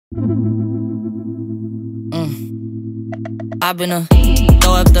I've been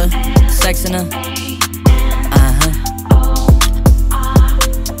throw up the sex in and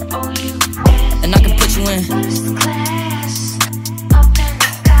I can put you in.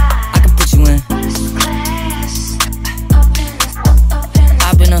 I can put you in.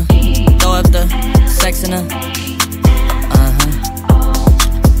 I've been throw up the sex in and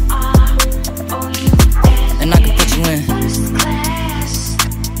I can put you in.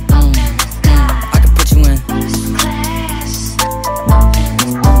 I can put you in.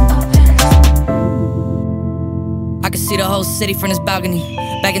 I can see the whole city from this balcony.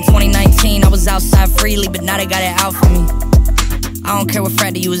 Back in 2019, I was outside freely, but now they got it out for me. I don't care what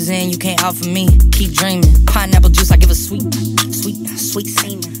frat you was in, you can't out for me. Keep dreaming. Pineapple juice, I give a sweet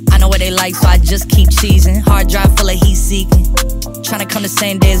semen. I know what they like, so I just keep cheesing. Hard drive full of heat seeking. Tryna come the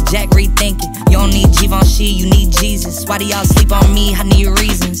same day as Jack, rethinking. You don't need Givenchy, you need Jesus. Why do y'all sleep on me? I need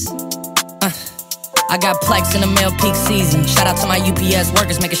reasons. I got plex in the mail peak season. Shout out to my UPS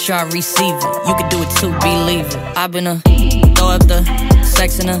workers, making sure I receive it. You can do it too, believe it. I've been throw up the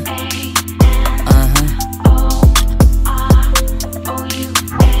sex in and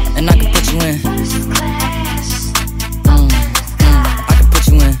I can put you in. I can put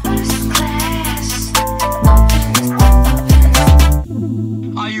you in.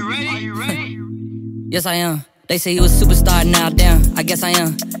 Are you ready? Yes, I am. They say you a superstar, now damn, I guess I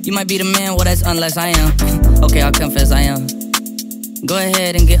am. You might be the man, well that's unless I am. Okay, I'll confess I am. Go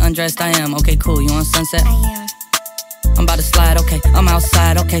ahead and get undressed, I am. Okay, cool, you on Sunset? I am. I'm about to slide, okay, I'm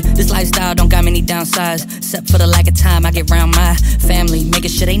outside, okay. This lifestyle don't got many downsides, except for the lack of time I get round my family,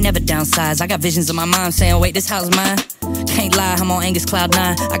 making sure they never downsize. I got visions of my mom saying, wait, this house mine. Can't lie, I'm on Angus Cloud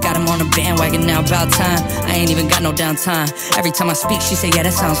 9. I got him on the bandwagon now, about time. I ain't even got no downtime. Every time I speak, she say, yeah,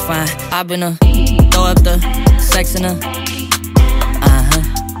 that sounds fine. I've been throw up the sex in